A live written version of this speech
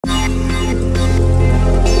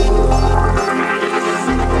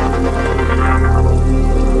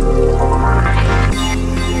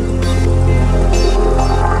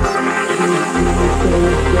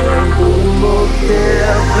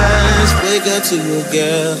plans. Wake up to your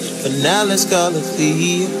girl, but now let's call her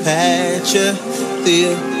Cleopatra.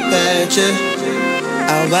 Cleopatra.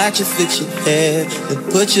 I'll watch you fix your hair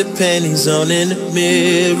and put your panties on in the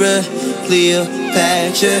mirror.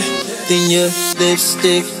 Cleopatra. Then your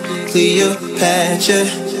lipstick, Cleopatra.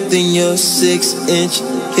 Then your 6-inch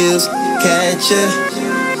heels catch her.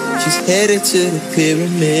 She's headed to the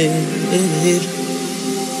pyramid.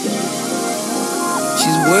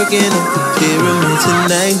 She's working at the pyramid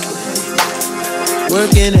tonight.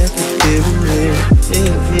 Working at the pyramid.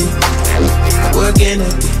 Working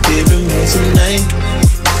at the pyramid tonight.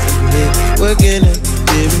 Working at the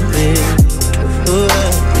pyramid.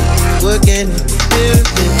 Working at the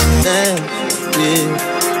pyramid tonight.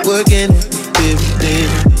 Working at the pyramid.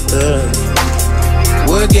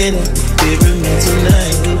 Working at the pyramid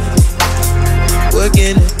tonight.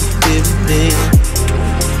 Working at the pyramid.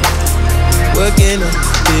 Working at the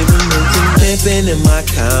pyramid tonight. Pimping in my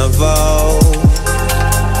convo.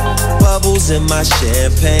 Bubbles in my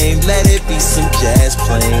champagne, let it be some jazz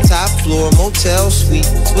playing. Top floor motel suite,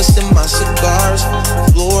 twisting my cigars.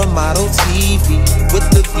 Floor model TV with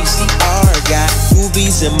the VCR. Got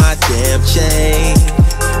rubies in my damn chain.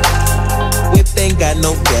 Whip ain't got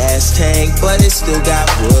no gas tank, but it still got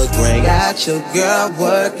wood grain. Got your girl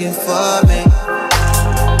working for me.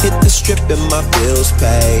 Hit the strip and my bills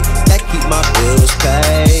paid. That keep my bills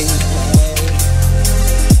paid.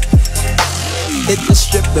 Hit the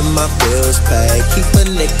strip and my bills paid. Keep a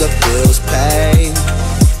nigga bills paid.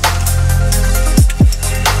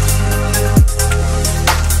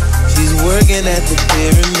 She's working at the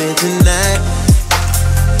pyramid tonight.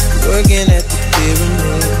 Working at the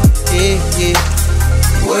pyramid, yeah.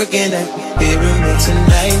 Working at the pyramid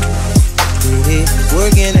tonight, yeah.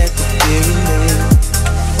 Working at the pyramid,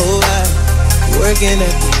 oh I. Working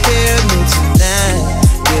at the pyramid tonight,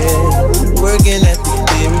 yeah. Working at the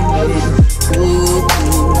pyramid. Ooh,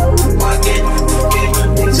 working at the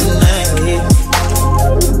pyramid tonight.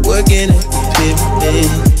 Working at the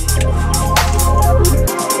pyramid.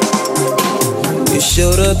 You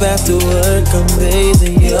showed up after work, I'm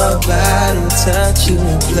bathing your body, touch you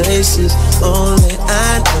in places only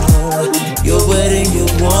I know. You're wet and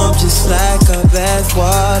you're warm, just like our bath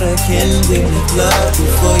water. Can we make love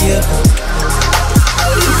before you?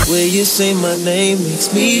 The way you say my name makes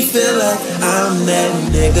me feel like I'm that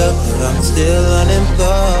nigga, but I'm still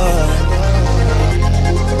unemployed.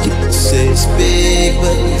 You say it's big,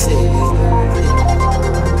 but it's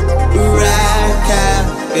right out,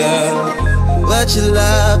 girl. But your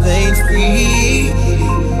love ain't free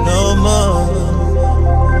no more,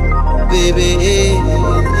 baby.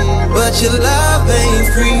 But your love ain't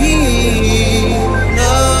free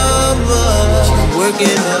no more. She's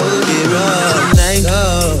working at the pyramid tonight.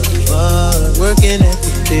 Working at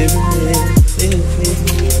the pyramid.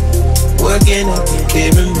 Working at the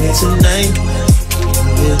pyramid tonight.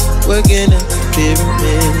 Working at the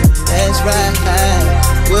pyramid. That's right.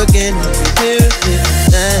 Working at the pyramid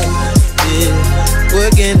tonight.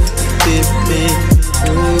 Working at the pyramid.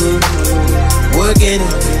 Working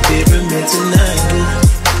at the pyramid tonight.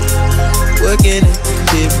 Working at the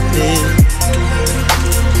pyramid.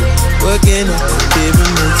 Working at the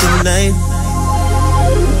pyramid tonight.